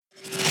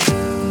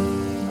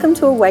Welcome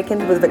to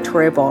Awakened with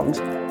Victoria Bond.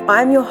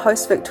 I'm your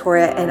host,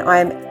 Victoria, and I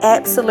am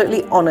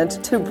absolutely honored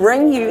to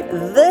bring you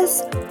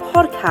this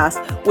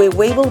podcast where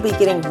we will be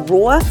getting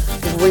raw,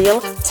 real,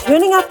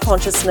 turning up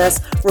consciousness,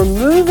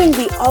 removing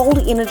the old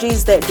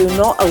energies that do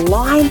not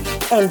align,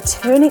 and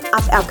turning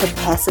up our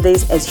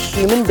capacities as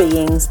human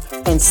beings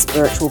and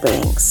spiritual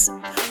beings.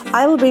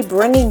 I will be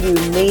bringing you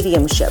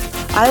mediumship.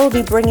 I will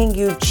be bringing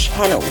you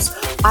channels.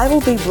 I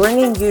will be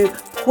bringing you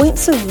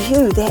points of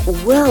view that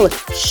will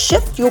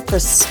shift your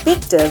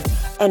perspective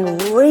and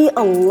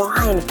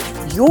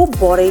realign your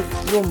body,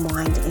 your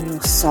mind, and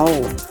your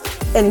soul.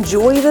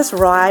 Enjoy this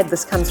ride.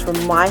 This comes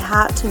from my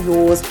heart to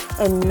yours,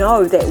 and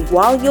know that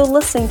while you're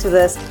listening to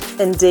this,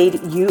 indeed,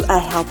 you are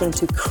helping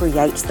to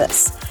create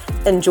this.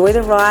 Enjoy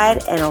the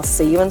ride, and I'll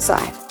see you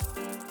inside.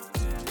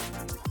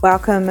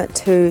 Welcome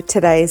to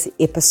today's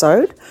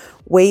episode.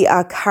 We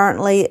are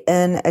currently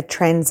in a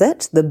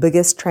transit, the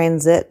biggest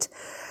transit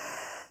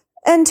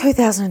in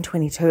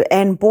 2022,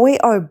 and boy,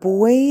 oh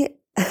boy,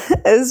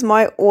 is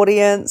my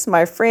audience,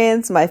 my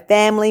friends, my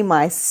family,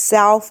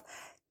 myself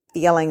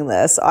feeling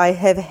this. I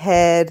have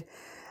had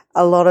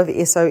a lot of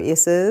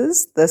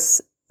SOSs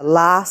this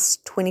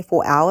last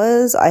 24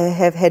 hours. I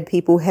have had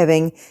people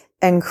having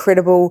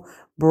incredible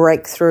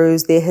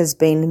breakthroughs. There has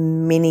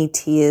been many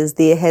tears.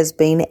 There has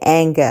been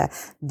anger.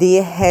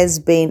 There has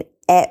been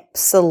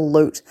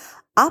absolute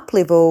up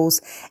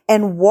levels.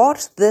 And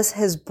what this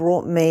has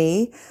brought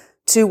me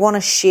to want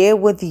to share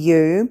with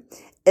you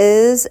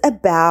is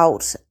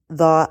about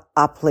the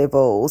up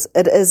levels.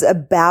 It is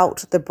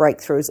about the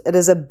breakthroughs. It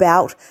is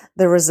about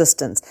the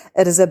resistance.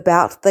 It is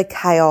about the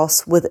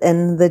chaos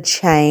within the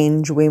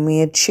change when we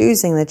are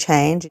choosing the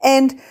change.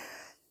 And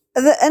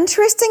the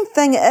interesting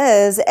thing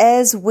is,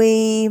 as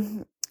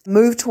we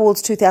move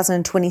towards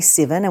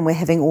 2027 and we're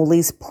having all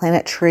these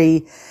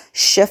planetary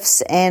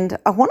shifts, and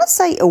I want to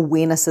say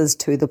awarenesses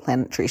to the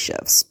planetary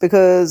shifts,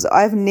 because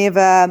I've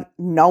never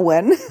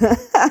known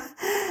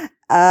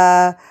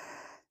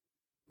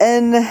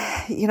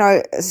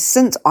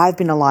since I've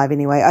been alive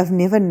anyway, I've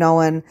never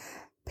known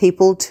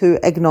people to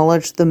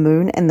acknowledge the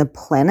moon and the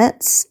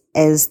planets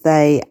as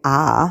they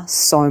are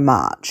so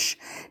much.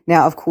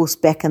 Now, of course,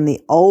 back in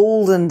the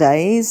olden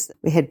days,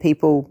 we had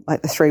people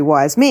like the three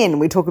wise men.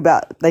 They talk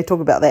about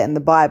that in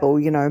the Bible.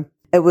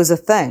 It was a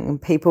thing.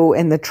 People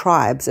in the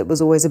tribes, it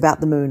was always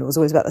about the moon. It was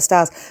always about the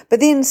stars. But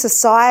then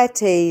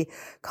society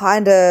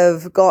kind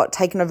of got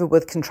taken over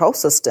with control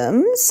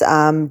systems,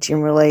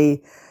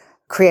 generally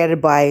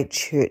created by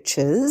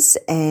churches,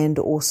 and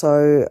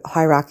also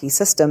hierarchy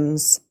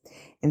systems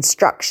and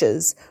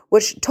structures,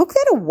 which took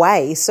that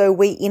away. So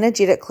we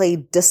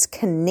energetically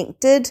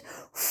disconnected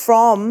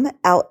from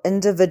our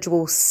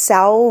individual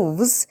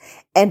selves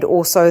and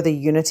also the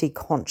unity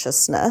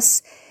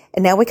consciousness.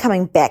 And now we're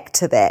coming back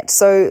to that.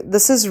 So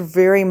this is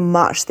very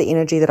much the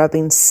energy that I've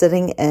been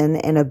sitting in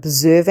and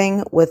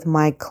observing with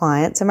my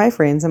clients and my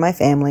friends and my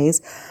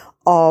families,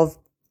 of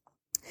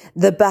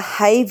the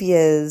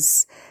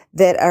behaviors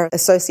that are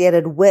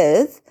associated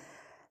with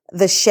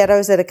the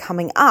shadows that are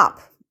coming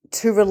up,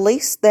 to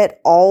release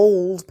that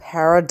old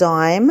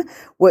paradigm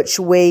which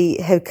we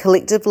have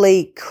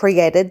collectively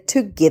created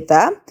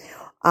together,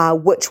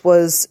 which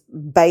was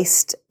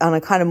based on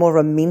a kind of more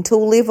of a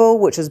mental level,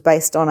 which is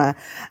based on a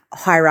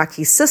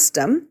hierarchy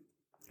system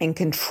and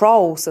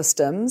control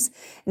systems.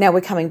 Now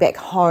we're coming back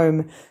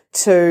home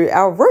to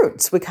our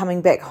roots. We're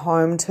coming back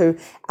home to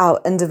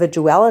our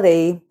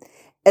individuality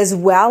as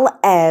well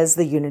as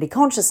the unity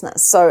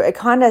consciousness. So it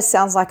kind of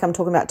sounds like I'm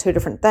talking about two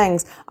different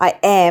things. I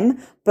am,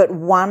 but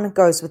one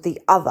goes with the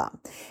other.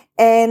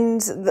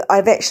 And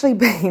I've actually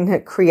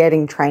been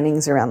creating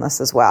trainings around this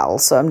as well.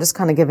 So I'm just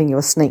kind of giving you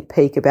a sneak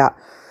peek about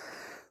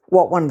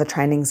what one of the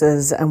trainings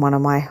is in one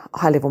of my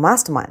high-level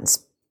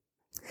masterminds.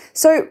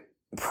 So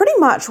pretty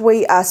much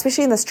we are,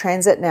 especially in this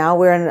transit now,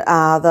 we're in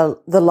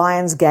the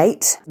Lion's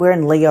Gate. We're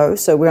in Leo,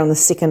 so we're on the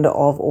 2nd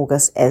of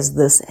August as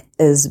this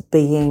is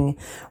being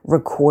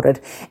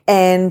recorded.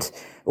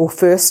 Or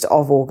 1st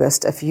of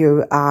August if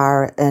you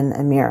are in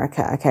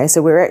America, okay?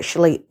 So we're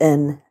actually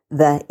in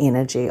the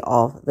energy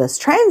of this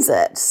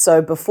transit.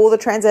 So before the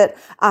transit,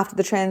 after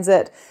the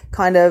transit,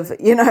 kind of,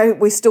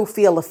 we still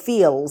feel the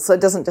feel. So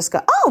it doesn't just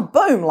go, oh,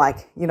 boom,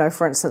 like,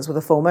 for instance, with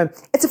a full moon.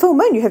 It's a full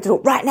moon, you have to do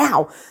it right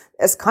now.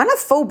 It's kind of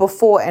full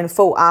before and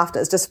full after.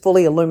 It's just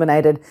fully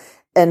illuminated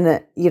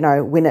in,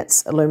 when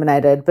it's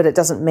illuminated, but it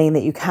doesn't mean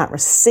that you can't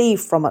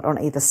receive from it on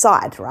either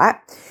side, right?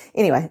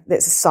 Anyway,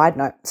 that's a side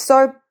note.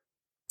 So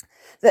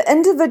the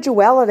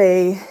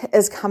individuality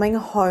is coming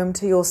home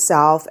to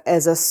yourself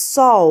as a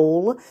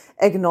soul,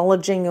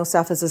 acknowledging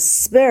yourself as a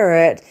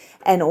spirit,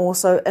 and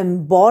also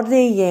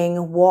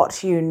embodying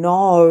what you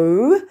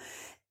know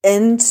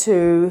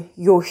into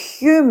your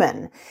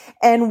human.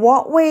 And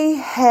what we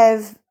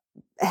have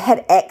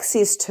had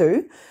access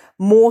to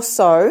more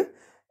so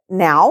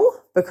now,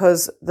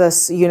 because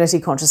this unity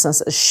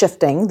consciousness is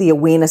shifting, the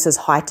awareness is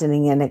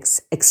heightening and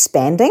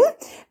expanding,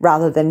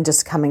 rather than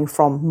just coming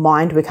from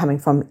mind, we're coming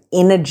from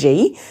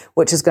energy,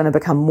 which is going to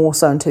become more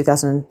so in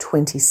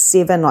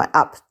 2027, like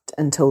up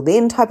until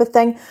then type of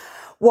thing.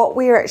 what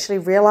we're actually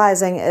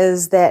realizing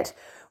is that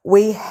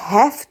we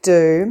have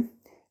to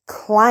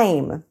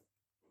claim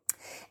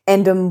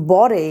and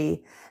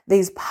embody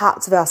these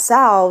parts of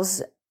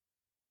ourselves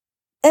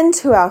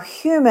into our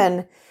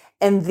human,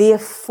 and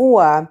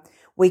therefore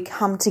we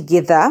come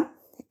together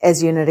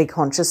as unity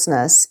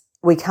consciousness.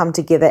 We come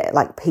together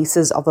like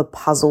pieces of a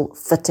puzzle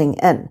fitting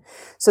in.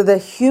 So the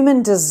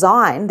human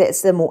design,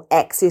 that's the more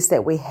access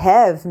that we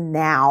have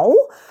now.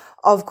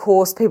 Of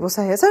course, people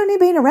say it's only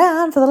been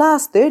around for the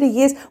last 30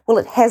 years. Well,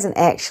 it hasn't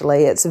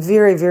actually. It's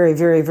very, very,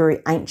 very, very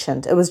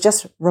ancient. It was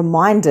just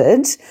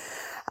reminded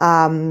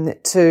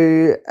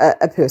to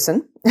a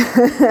person,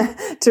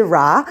 to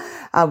Ra,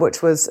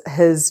 which was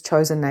his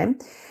chosen name.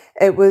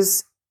 It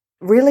was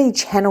really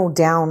channeled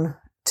down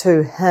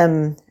to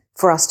him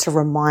for us to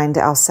remind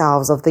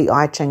ourselves of the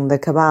I Ching, the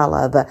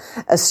Kabbalah, the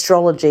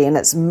astrology, and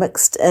it's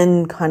mixed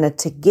in kind of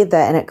together,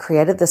 and it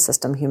created the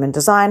system human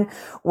design,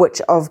 which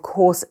of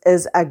course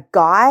is a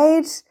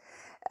guide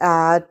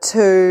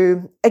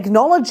to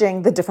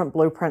acknowledging the different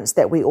blueprints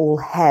that we all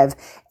have.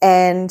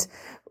 And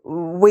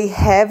we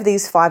have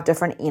these 5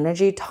 different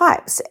energy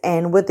types,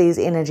 and with these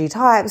energy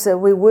types,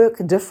 we work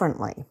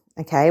differently.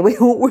 Okay, we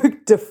all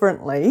work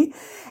differently.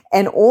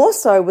 And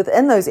also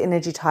within those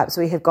energy types,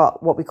 we have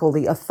got what we call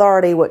the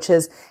authority, which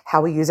is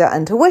how we use our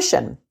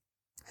intuition.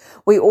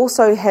 We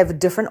also have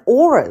different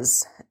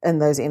auras in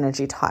those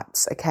energy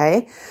types.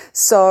 Okay,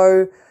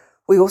 so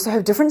we also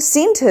have different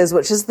centers,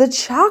 which is the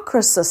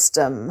chakra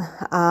system.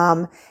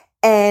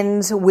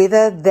 And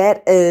whether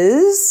that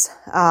is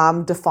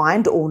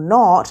defined or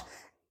not,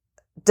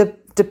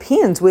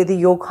 depends whether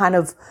you're kind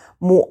of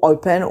more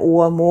open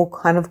or more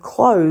kind of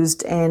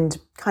closed and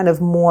kind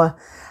of more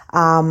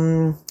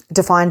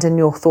defined in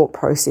your thought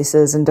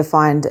processes and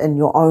defined in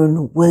your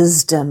own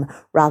wisdom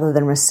rather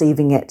than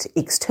receiving it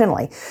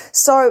externally.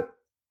 So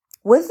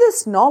with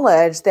this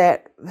knowledge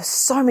that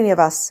so many of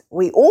us,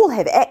 we all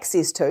have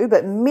access to,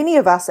 but many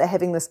of us are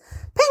having this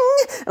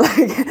ping,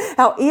 like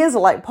our ears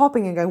are like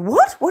popping and going,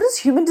 what is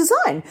human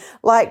design?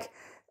 Like,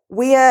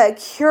 we are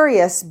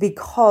curious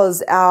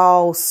because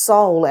our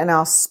soul and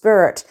our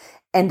spirit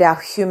and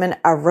our human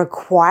are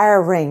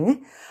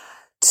requiring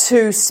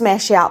to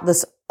smash out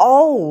this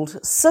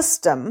old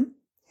system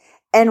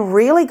and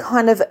really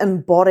kind of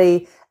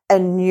embody a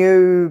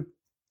new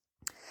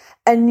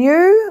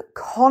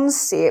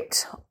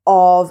concept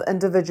of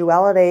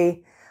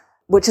individuality,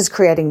 which is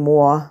creating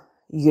more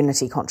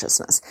unity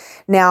consciousness.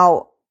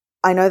 Now,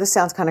 I know this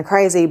sounds kind of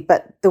crazy,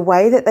 but the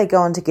way that they go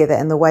on together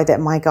and the way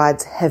that my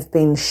guides have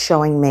been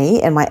showing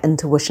me and my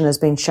intuition has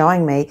been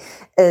showing me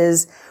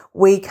is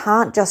we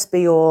can't just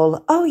be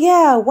all, oh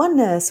yeah,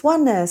 oneness,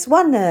 oneness,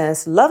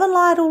 oneness, love and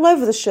light all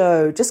over the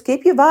show. Just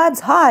keep your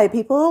vibes high,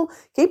 people.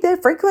 Keep their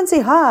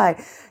frequency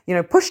high. You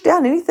know, push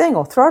down anything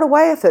or throw it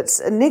away if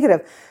it's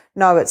negative.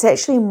 No, it's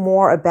actually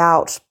more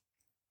about,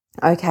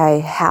 okay,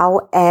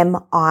 how am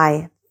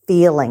I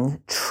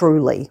feeling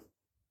truly?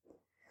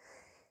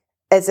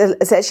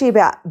 It's actually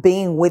about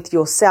being with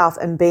yourself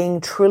and being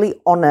truly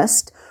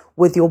honest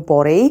with your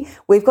body.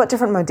 We've got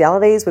different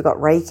modalities. We've got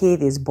Reiki,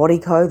 there's body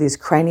code, there's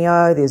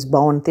cranio, there's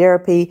Bowen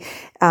therapy,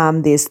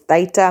 there's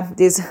theta,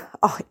 there's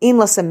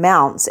endless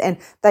amounts, and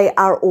they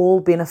are all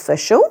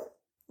beneficial.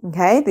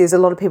 Okay, there's a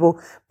lot of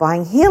people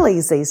buying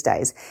Heelys these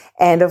days.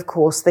 And of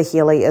course, the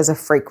Heely is a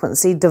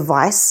frequency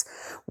device,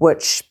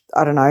 which,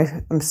 I don't know,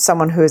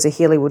 someone who is a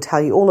Heely will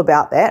tell you all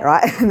about that,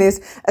 right? And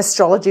there's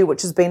astrology,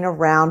 which has been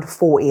around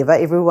forever.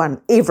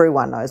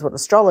 Everyone knows what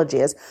astrology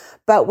is.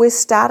 But we're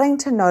starting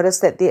to notice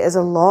that there is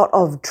a lot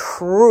of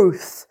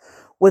truth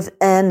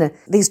within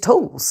these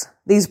tools,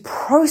 these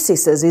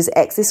processes, these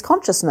access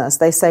consciousness.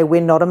 They say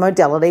we're not a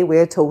modality,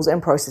 we're tools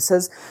and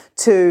processes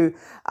to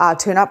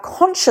turn up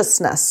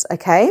consciousness,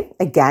 okay?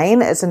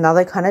 Again, it's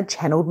another kind of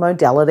channeled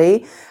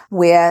modality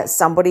where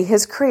somebody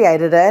has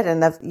created it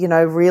and they've,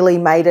 really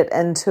made it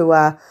into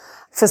a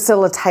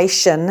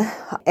facilitation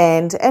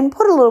and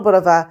put a little bit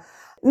of a,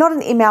 not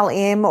an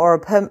MLM or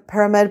a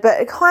pyramid,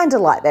 but kind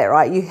of like that,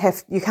 right?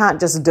 You can't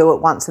just do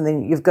it once and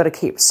then you've got to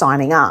keep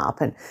signing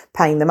up and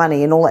paying the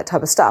money and all that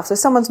type of stuff. So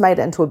someone's made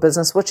it into a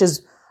business, which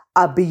is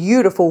a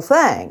beautiful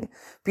thing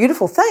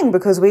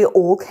because we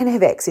all can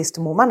have access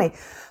to more money.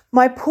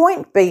 My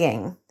point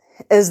being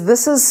is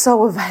this is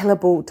so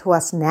available to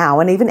us now,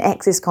 and even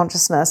Access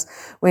Consciousness,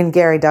 when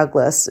Gary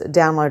Douglas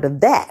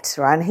downloaded that,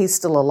 right, and he's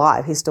still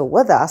alive, he's still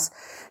with us,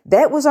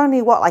 that was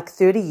only,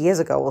 30 years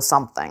ago or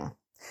something.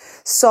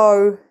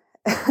 So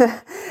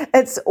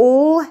it's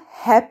all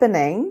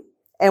happening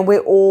and we're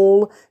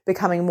all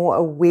becoming more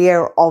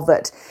aware of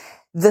it.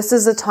 This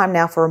is a time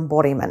now for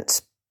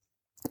embodiment.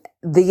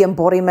 The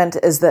embodiment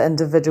is the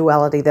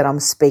individuality that I'm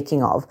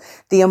speaking of.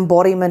 The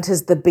embodiment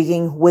is the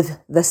being with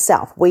the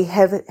self. We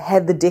have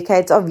had the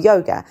decades of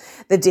yoga,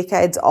 the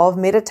decades of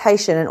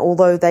meditation, and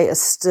although they are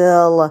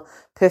still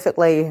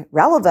perfectly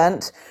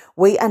relevant,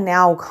 we are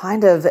now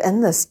kind of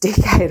in this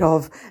decade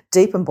of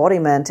deep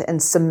embodiment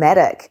and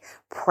somatic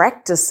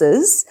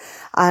practices.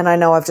 And I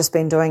know I've just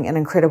been doing an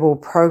incredible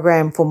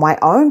program for my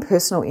own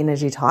personal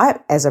energy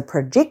type as a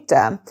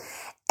projector.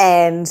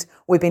 And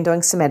we've been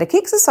doing somatic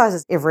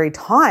exercises every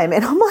time.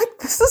 And I'm like,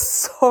 this is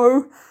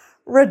so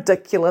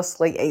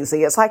ridiculously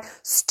easy. It's like,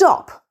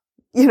 stop,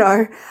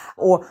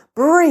 or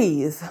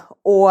breathe,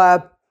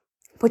 or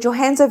put your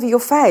hands over your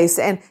face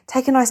and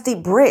take a nice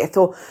deep breath,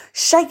 or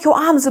shake your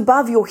arms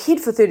above your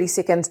head for 30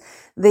 seconds.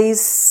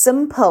 These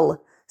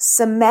simple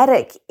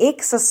somatic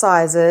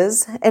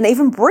exercises, and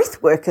even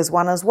breath work is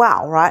one as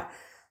well, right?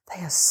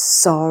 They are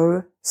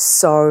so,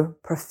 so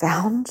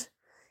profound,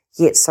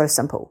 yet so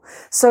simple.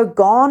 So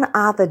gone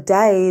are the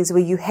days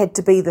where you had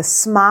to be the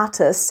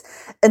smartest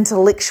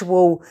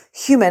intellectual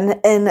human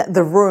in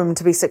the room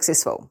to be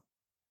successful.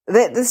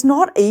 That's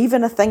not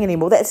even a thing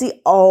anymore. That's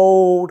the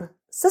old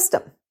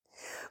system.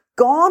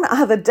 Gone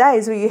are the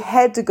days where you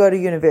had to go to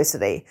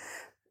university.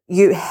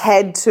 You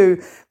had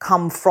to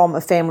come from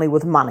a family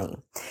with money.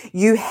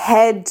 You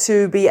had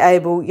to be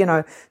able,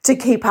 to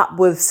keep up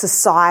with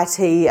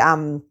society.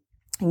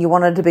 You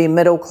wanted to be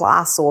middle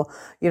class or,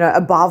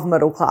 above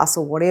middle class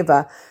or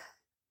whatever.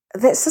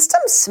 That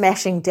system's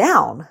smashing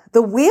down.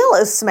 The wheel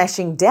is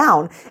smashing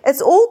down.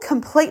 It's all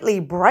completely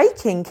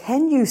breaking.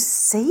 Can you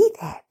see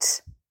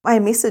that? My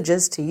message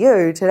is to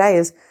you today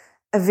is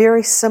a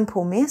very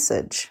simple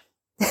message.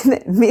 And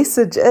that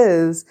message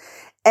is,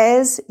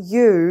 as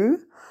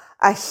you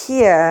are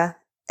here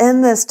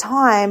in this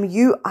time,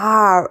 you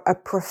are a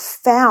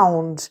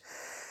profound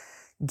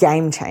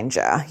game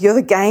changer. You're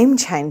the game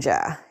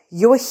changer.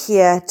 You're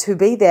here to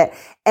be that.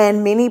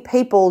 And many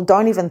people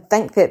don't even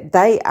think that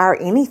they are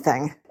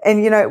anything.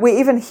 And, we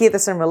even hear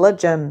this in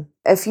religion.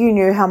 If you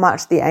knew how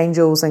much the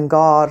angels and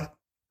God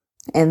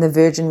and the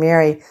Virgin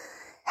Mary,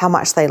 how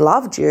much they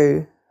loved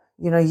you,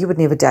 you would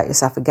never doubt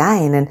yourself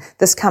again. And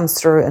this comes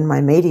through in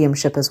my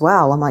mediumship as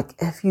well. I'm like,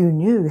 if you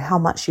knew how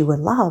much you were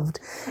loved,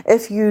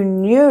 if you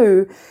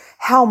knew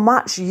how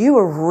much you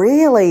were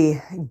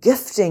really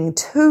gifting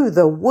to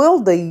the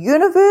world, the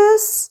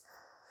universe,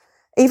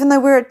 even though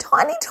we're a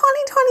tiny,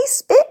 tiny, tiny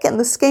speck in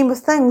the scheme of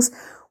things,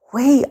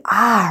 we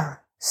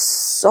are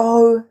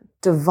so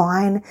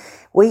divine.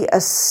 We are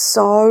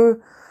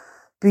so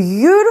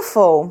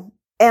beautiful.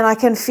 And I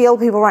can feel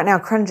people right now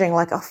cringing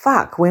like, oh,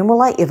 fuck, when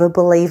will I ever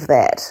believe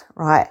that,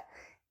 right?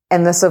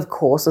 And this, of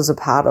course, is a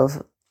part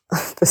of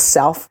the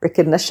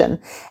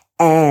self-recognition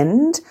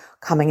and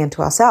coming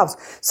into ourselves.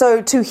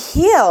 So to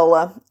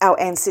heal our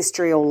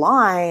ancestral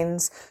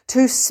lines,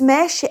 to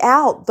smash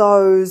out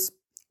those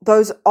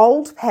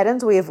old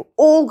patterns, we have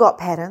all got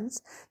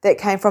patterns that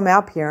came from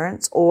our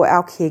parents or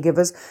our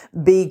caregivers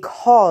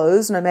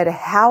because no matter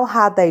how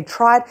hard they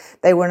tried,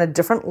 they were in a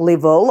different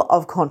level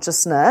of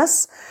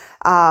consciousness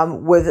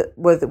with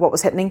what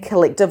was happening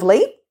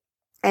collectively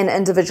and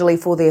individually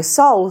for their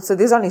soul. So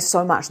there's only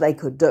so much they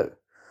could do,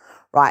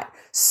 right?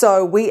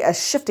 So we are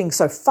shifting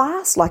so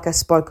fast, like I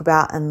spoke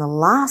about in the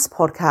last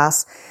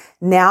podcast.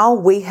 Now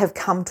we have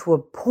come to a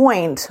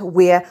point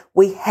where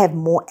we have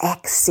more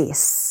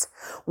access.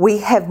 We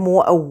have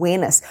more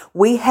awareness.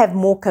 We have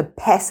more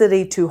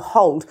capacity to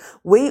hold.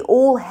 We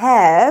all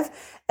have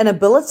an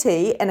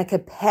ability and a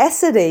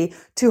capacity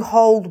to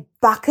hold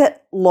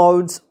bucket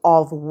loads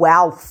of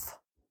wealth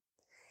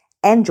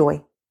and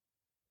joy,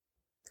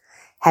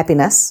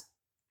 happiness,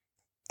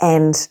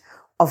 and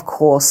of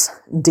course,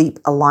 deep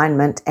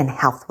alignment and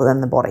health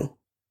within the body.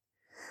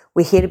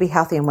 We're here to be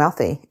healthy and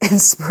wealthy and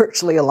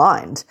spiritually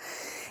aligned.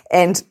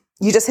 And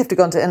you just have to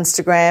go onto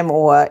Instagram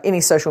or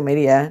any social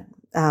media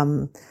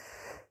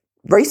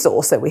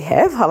resource that we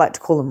have. I like to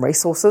call them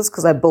resources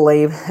because I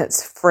believe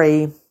it's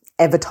free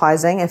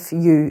advertising. If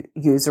you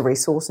use a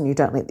resource and you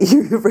don't let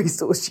the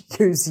resource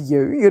use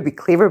you, you'd be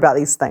clever about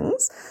these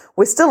things.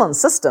 We're still in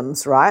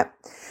systems, right?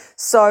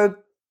 So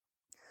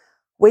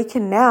we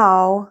can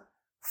now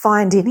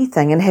find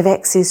anything and have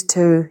access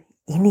to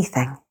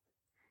anything,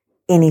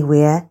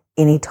 anywhere,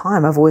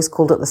 anytime. I've always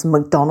called it this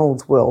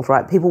McDonald's world,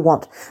 right? People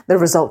want the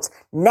results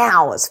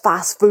now. It's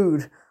fast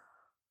food.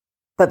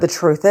 But the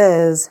truth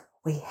is,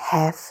 we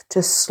have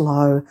to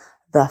slow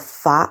the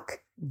fuck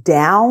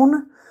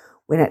down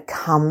when it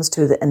comes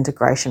to the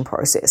integration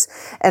process.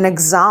 An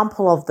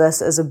example of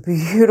this is a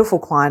beautiful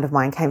client of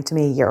mine came to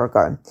me a year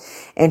ago,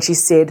 and she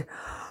said,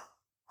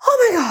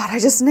 oh my God, I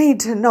just need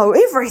to know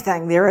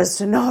everything there is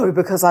to know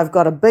because I've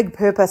got a big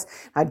purpose.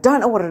 I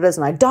don't know what it is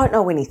and I don't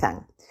know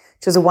anything.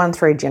 She was a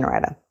 1-3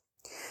 generator.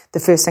 The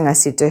first thing I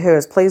said to her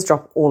is, please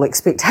drop all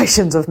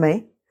expectations of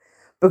me,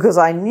 because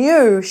I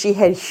knew she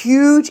had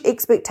huge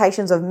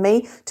expectations of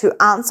me to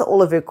answer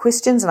all of her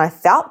questions, and I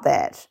felt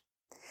that.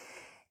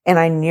 And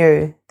I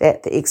knew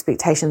that the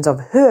expectations of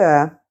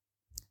her,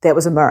 that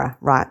was a mirror,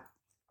 right?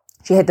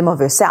 She had them of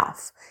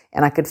herself,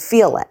 and I could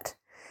feel it.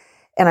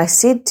 And I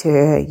said to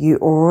her, you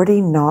already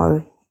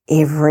know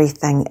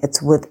everything.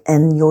 It's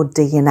within your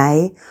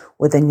DNA,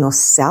 within your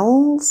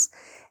cells,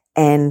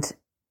 and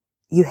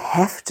you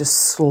have to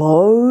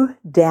slow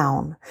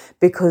down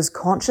because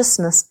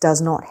consciousness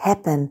does not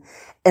happen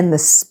in the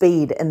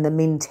speed, in the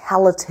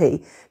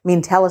mentality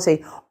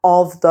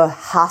of the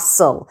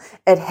hustle.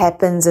 It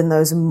happens in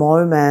those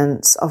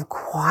moments of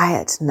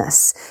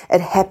quietness. It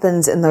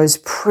happens in those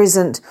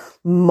present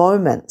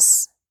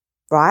moments,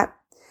 right?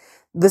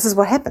 this is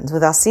what happens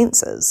with our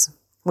senses.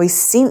 We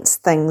sense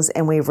things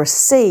and we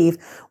receive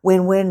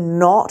when we're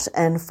not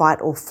in fight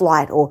or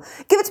flight or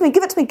give it to me,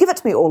 give it to me, give it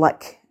to me, or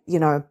like,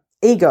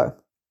 ego.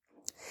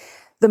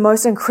 The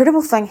most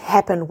incredible thing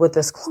happened with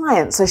this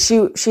client. So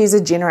she's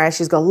a generator.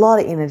 She's got a lot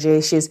of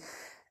energy. She's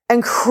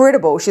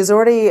incredible. She's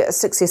already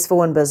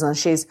successful in business.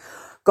 She's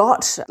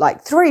got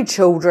like 3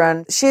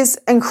 children. She's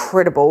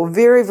incredible.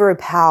 Very, very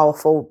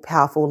powerful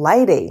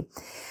lady.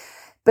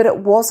 But it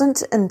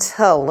wasn't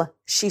until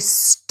she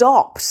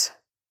stopped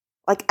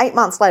like 8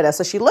 months later.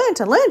 So she learned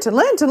and learned and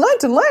learned and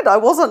learned and learned. I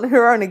wasn't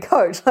her only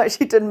coach. Like,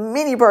 she did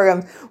many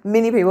programs,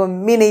 many people,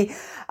 many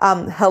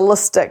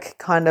holistic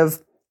kind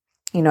of,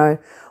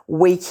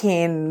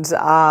 weekend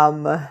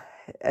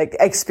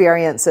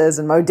experiences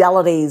and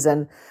modalities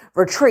and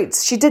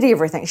retreats. She did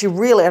everything. She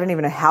really, I don't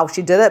even know how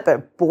she did it,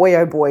 but boy,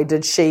 oh boy,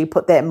 did she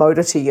put that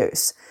motor to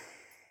use.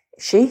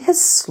 She has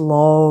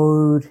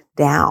slowed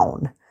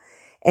down.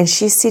 And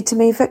she said to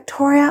me,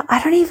 Victoria,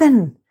 I don't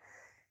even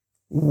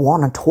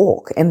want to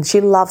talk. And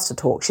she loves to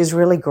talk. She's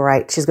really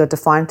great. She's got a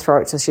defined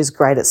throat, so she's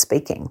great at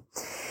speaking.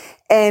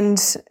 And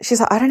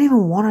she's like, I don't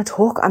even want to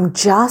talk. I'm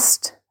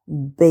just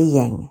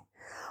being.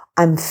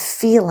 I'm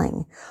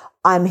feeling.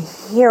 I'm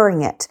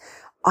hearing it.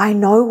 I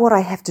know what I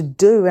have to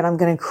do, and I'm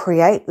going to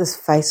create this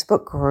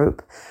Facebook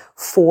group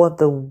for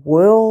the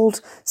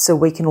world so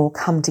we can all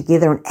come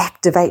together and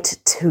activate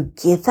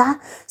together.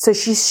 So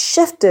she's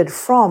shifted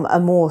from a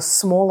more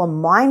smaller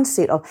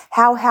mindset of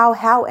how,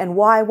 and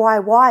why,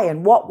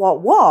 and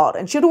what.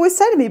 And she'd always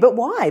say to me, but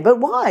why?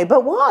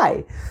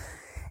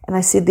 And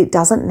I said, there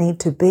doesn't need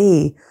to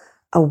be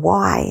a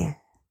why.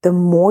 The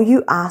more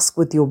you ask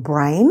with your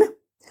brain,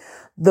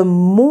 the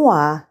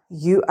more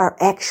you are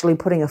actually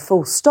putting a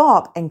full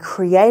stop and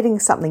creating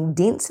something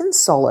dense and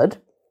solid,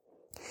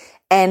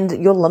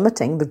 and you're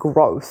limiting the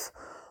growth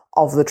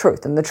of the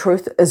truth. And the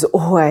truth is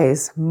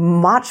always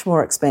much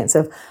more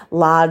expansive,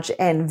 large,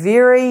 and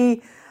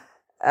very,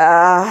 we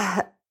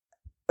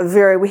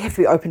have to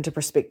be open to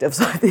perspectives.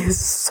 So there's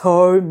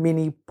so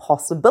many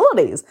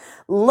possibilities,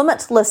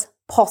 limitless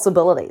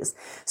possibilities.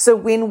 So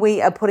when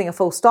we are putting a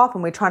full stop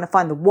and we're trying to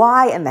find the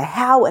why and the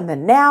how and the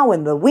now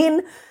and the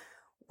when,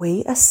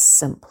 we are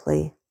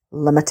simply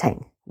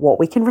limiting what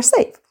we can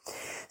receive.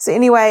 So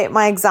anyway,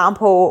 my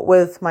example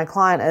with my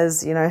client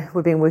is,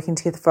 we've been working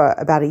together for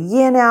about a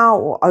year now,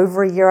 or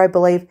over a year, I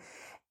believe.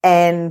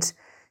 And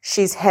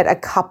she's had a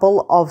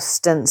couple of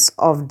stints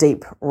of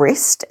deep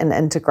rest and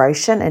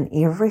integration. And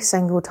every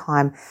single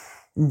time,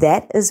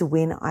 that is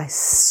when I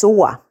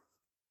saw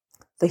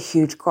the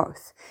huge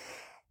growth.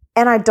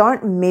 And I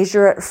don't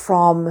measure it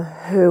from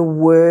her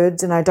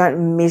words, and I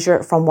don't measure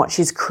it from what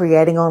she's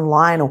creating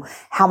online or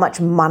how much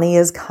money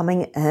is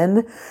coming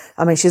in.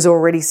 I mean, she's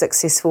already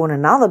successful in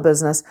another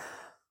business,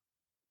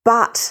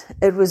 but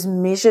it was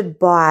measured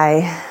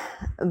by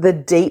the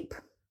deep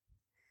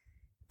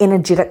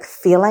energetic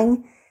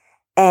feeling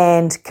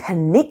and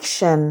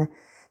connection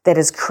that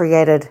is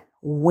created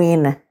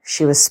when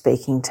she was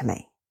speaking to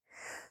me.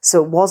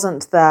 So it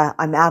wasn't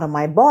I'm out of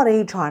my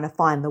body trying to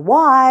find the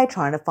why,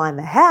 trying to find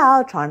the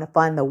how, trying to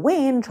find the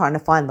when, trying to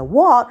find the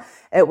what.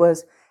 It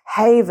was,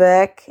 hey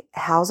Vic,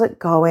 how's it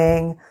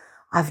going?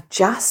 I've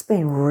just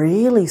been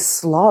really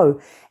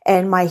slow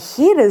and my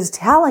head is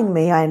telling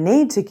me I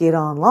need to get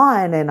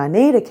online and I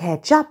need to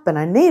catch up and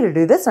I need to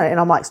do this. And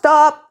I'm like,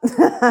 stop.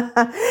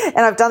 And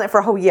I've done it for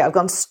a whole year. I've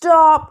gone,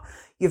 stop.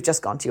 You've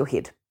just gone to your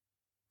head.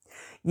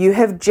 You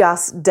have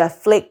just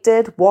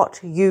deflected what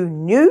you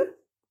knew,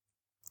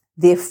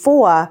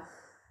 therefore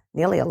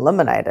nearly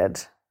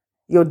eliminated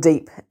your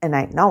deep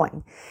innate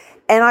knowing.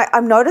 And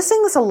I'm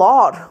noticing this a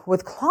lot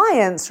with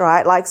clients,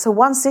 right? Like, so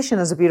one session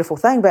is a beautiful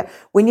thing, but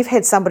when you've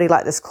had somebody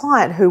like this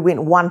client who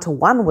went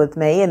one-to-one with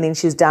me and then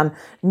she's done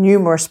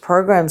numerous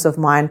programs of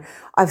mine,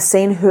 I've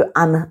seen her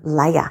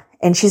unlayer,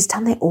 and she's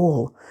done that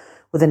all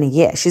within a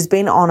year. She's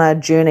been on a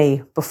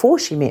journey before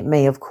she met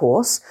me, of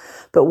course,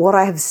 but what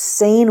I have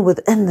seen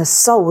within the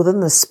soul, within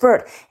the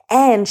spirit,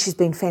 and she's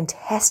been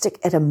fantastic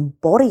at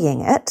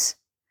embodying it,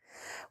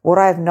 what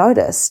I've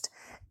noticed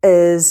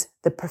is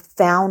the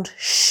profound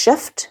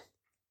shift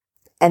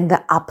and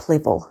the up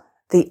level,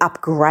 the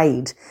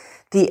upgrade,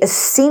 the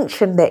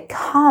ascension that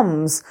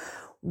comes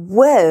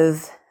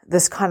with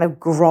this kind of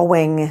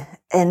growing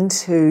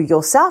into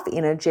yourself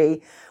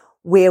energy,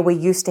 where we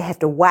used to have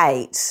to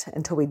wait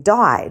until we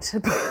died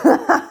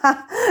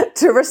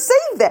to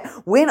receive that.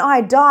 When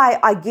I die,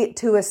 I get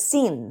to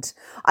ascend.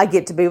 I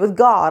get to be with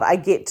God. I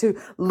get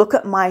to look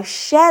at my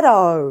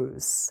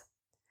shadows.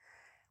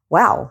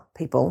 Wow,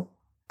 people,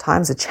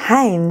 times have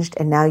changed,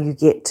 and now you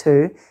get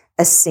to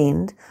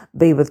ascend,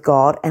 be with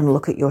God, and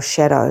look at your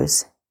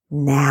shadows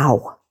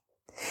now.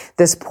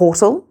 This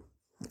portal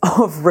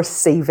of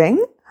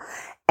receiving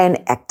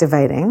and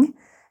activating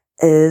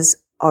is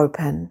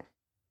open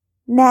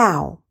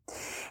now.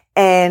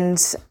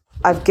 And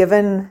I've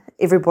given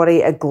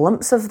everybody a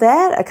glimpse of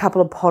that a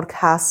couple of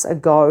podcasts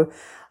ago.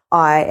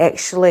 I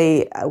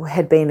actually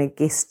had been a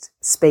guest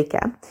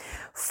speaker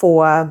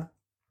for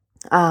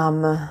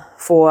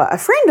for a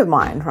friend of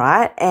mine,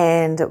 right?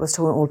 And it was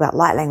talking all about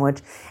light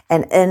language.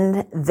 And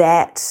in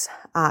that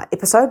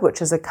episode,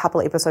 which is a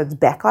couple of episodes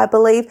back, I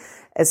believe,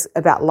 is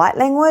about light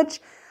language.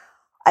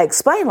 I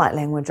explain light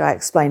language. I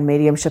explain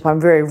mediumship.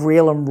 I'm very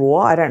real and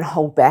raw. I don't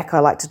hold back. I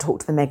like to talk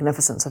to the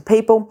magnificence of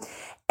people.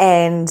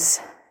 And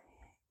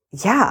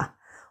yeah,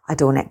 I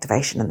do an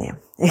activation in there.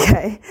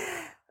 Okay.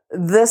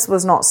 This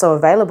was not so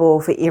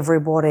available for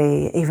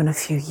everybody even a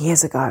few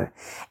years ago.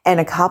 And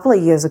a couple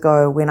of years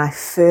ago when I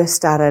first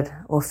started,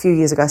 or a few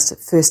years ago,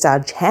 first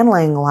started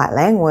channeling light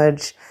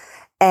language,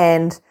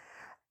 and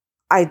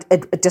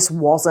it just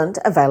wasn't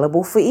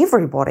available for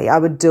everybody. I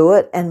would do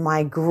it in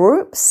my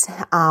groups,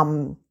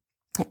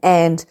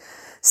 and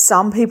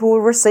some people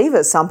would receive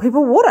it, some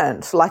people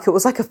wouldn't. Like it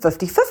was like a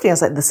 50-50. I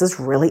was like, this is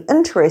really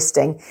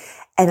interesting.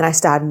 And then I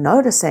started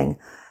noticing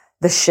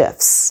the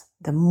shifts.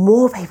 The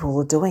more people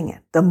were doing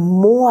it, the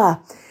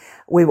more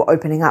we were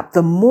opening up,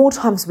 the more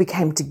times we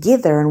came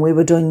together and we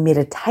were doing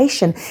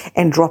meditation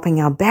and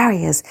dropping our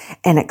barriers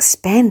and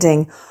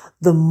expanding,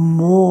 the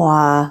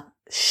more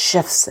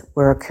shifts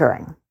were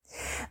occurring.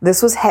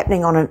 This was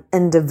happening on an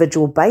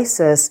individual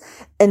basis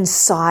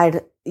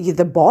inside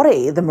the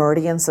body, the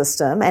meridian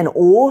system, and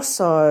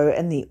also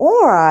in the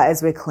aura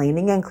as we're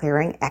cleaning and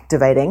clearing,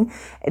 activating,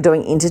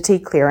 doing entity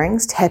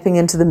clearings, tapping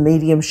into the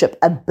mediumship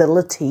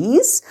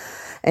abilities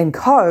and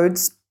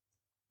codes.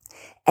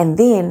 And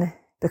then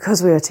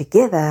because we were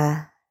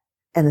together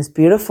in this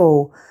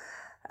beautiful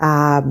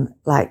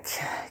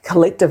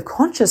collective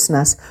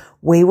consciousness,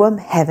 we were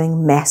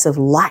having massive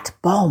light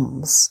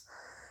bombs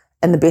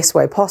in the best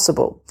way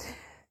possible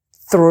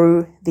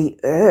through the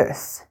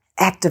earth,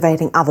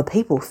 activating other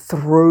people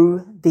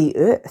through the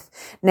earth.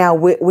 Now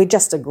we're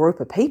just a group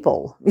of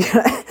people,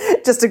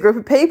 just a group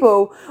of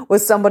people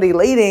with somebody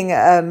leading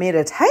a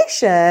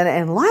meditation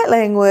and light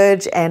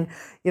language. And,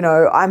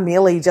 I'm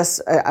merely just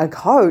a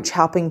coach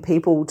helping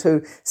people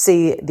to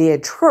see their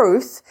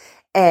truth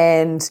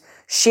and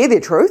share their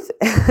truth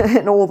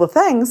and all the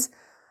things.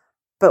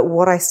 But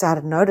what I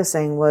started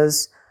noticing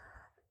was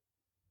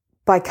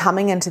by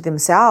coming into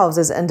themselves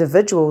as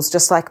individuals,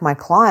 just like my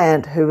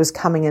client who was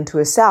coming into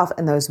herself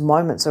in those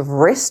moments of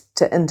rest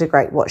to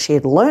integrate what she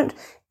had learned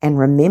and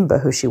remember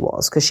who she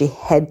was, because she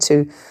had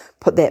to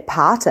put that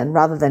part in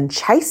rather than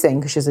chasing,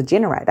 because she's a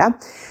generator.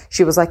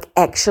 She was like,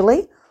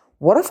 actually,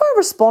 what if I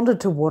responded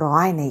to what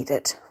I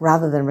needed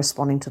rather than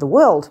responding to the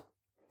world?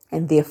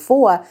 And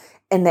therefore,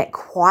 in that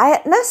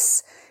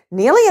quietness,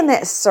 nearly in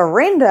that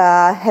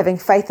surrender, having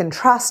faith and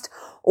trust,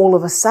 all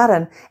of a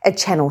sudden it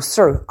channels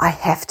through. I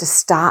have to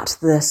start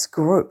this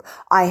group.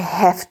 I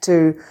have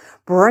to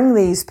bring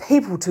these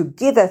people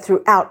together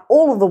throughout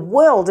all of the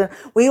world, and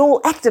we all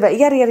activate,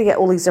 yada, yada, yada,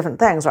 all these different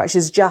things, right?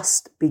 She's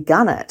just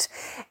begun it.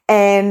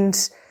 And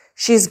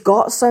she's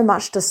got so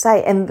much to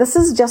say. And this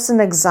is just an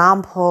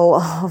example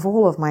of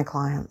all of my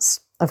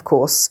clients, of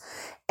course,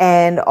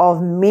 and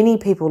of many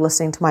people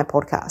listening to my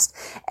podcast,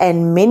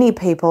 and many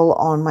people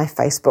on my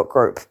Facebook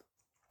group,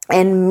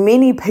 and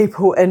many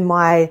people in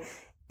my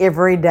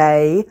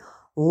everyday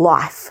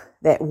life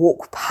that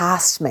walk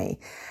past me.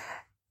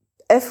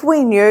 If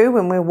we knew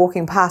when we were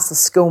walking past the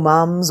school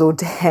mums or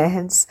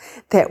dads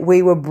that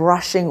we were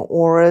brushing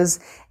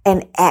auras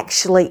and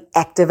actually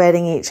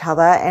activating each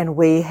other, and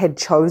we had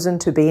chosen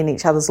to be in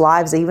each other's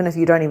lives, even if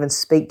you don't even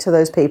speak to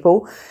those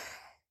people,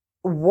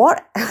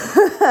 what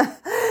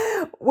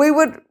we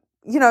would,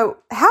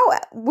 how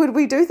would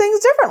we do things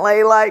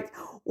differently? Like,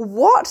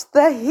 what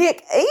the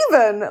heck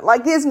even?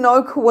 Like, there's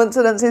no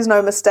coincidence, there's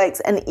no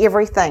mistakes in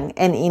everything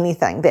and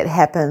anything that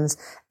happens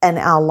in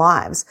our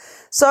lives.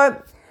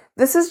 So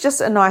this is just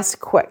a nice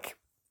quick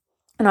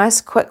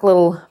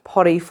little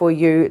potty for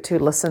you to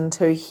listen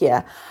to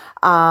here.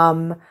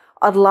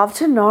 I'd love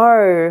to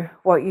know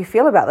what you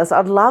feel about this.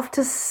 I'd love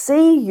to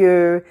see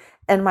you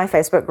in my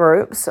Facebook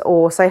groups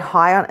or say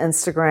hi on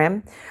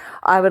Instagram.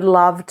 I would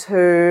love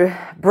to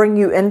bring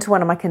you into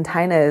one of my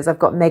containers. I've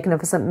got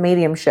Magnificent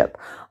Mediumship.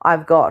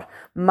 I've got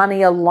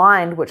Money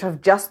Aligned, which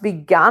I've just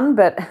begun,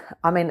 but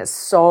it's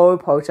so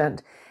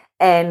potent.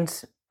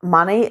 And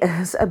money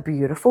is a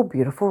beautiful,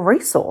 beautiful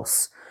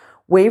resource.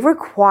 We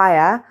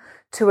require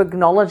to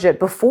acknowledge it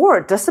before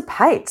it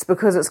dissipates,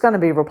 because it's going to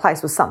be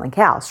replaced with something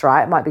else,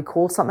 right? It might be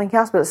called something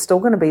else, but it's still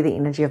going to be the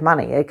energy of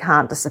money. It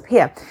can't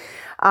disappear.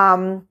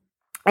 And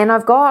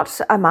I've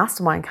got a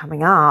mastermind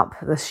coming up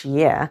this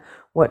year,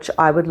 which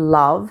I would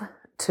love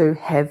to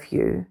have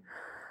you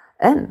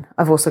in.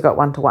 I've also got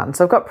one-to-one.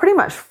 So I've got pretty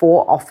much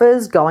 4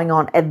 offers going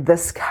on at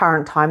this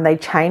current time. They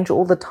change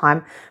all the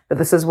time, but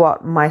this is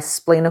what my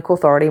splenic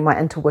authority, my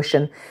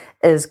intuition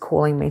is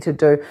calling me to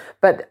do.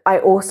 But I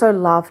also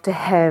love to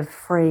have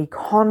free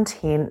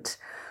content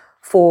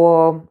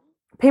for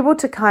people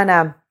to kind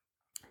of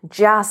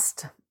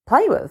just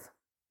play with,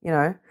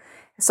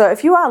 So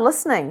if you are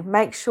listening,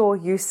 make sure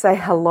you say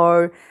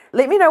hello.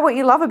 Let me know what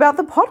you love about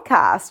the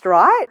podcast,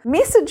 right?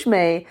 Message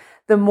me.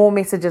 The more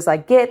messages I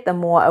get, the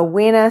more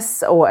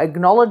awareness or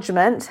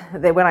acknowledgement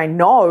that when I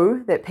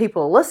know that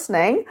people are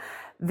listening,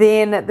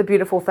 then the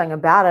beautiful thing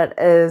about it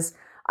is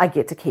I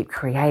get to keep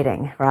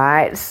creating,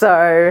 right?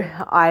 So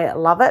I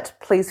love it.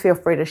 Please feel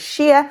free to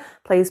share.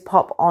 Please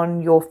pop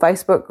on your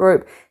Facebook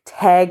group,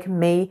 tag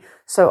me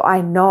so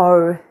I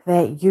know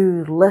that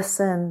you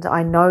listened.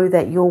 I know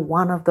that you're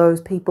one of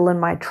those people in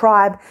my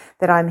tribe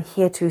that I'm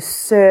here to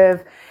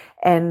serve.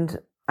 And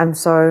I'm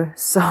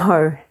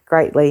so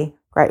greatly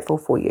grateful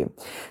for you.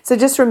 So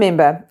just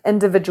remember,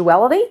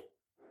 individuality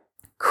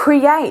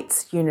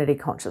creates unity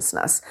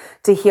consciousness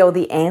to heal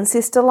the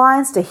ancestor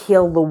lines, to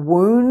heal the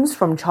wounds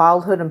from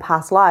childhood and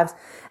past lives.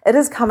 It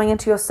is coming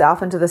into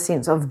yourself, into the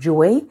sense of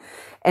joy,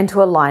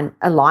 into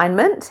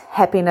alignment,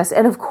 happiness,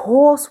 and of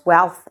course,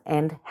 wealth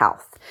and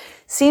health.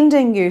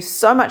 Sending you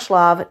so much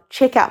love.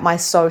 Check out my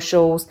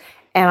socials,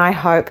 and I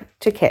hope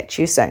to catch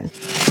you soon.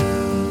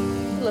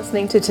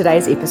 Listening to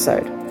today's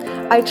episode.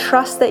 I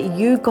trust that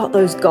you got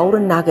those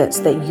golden nuggets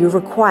that you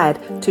required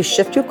to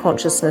shift your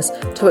consciousness,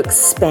 to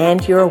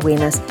expand your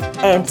awareness,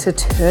 and to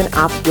turn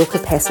up your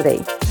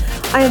capacity.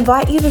 I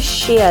invite you to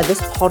share this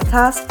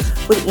podcast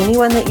with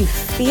anyone that you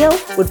feel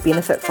would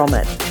benefit from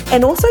it.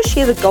 And also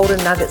share the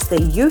golden nuggets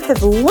that you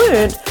have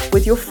learned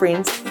with your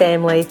friends,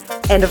 family,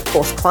 and of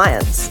course,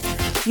 clients.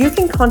 You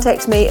can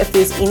contact me if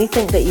there's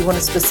anything that you want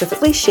to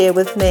specifically share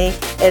with me,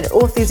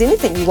 or if there's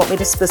anything you want me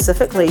to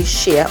specifically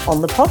share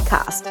on the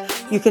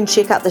podcast. You can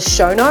check out the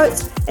show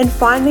notes and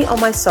find me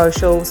on my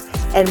socials,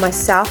 and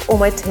myself or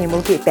my team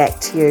will get back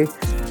to you.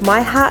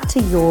 My heart to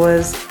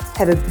yours.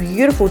 Have a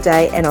beautiful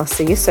day, and I'll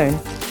see you soon.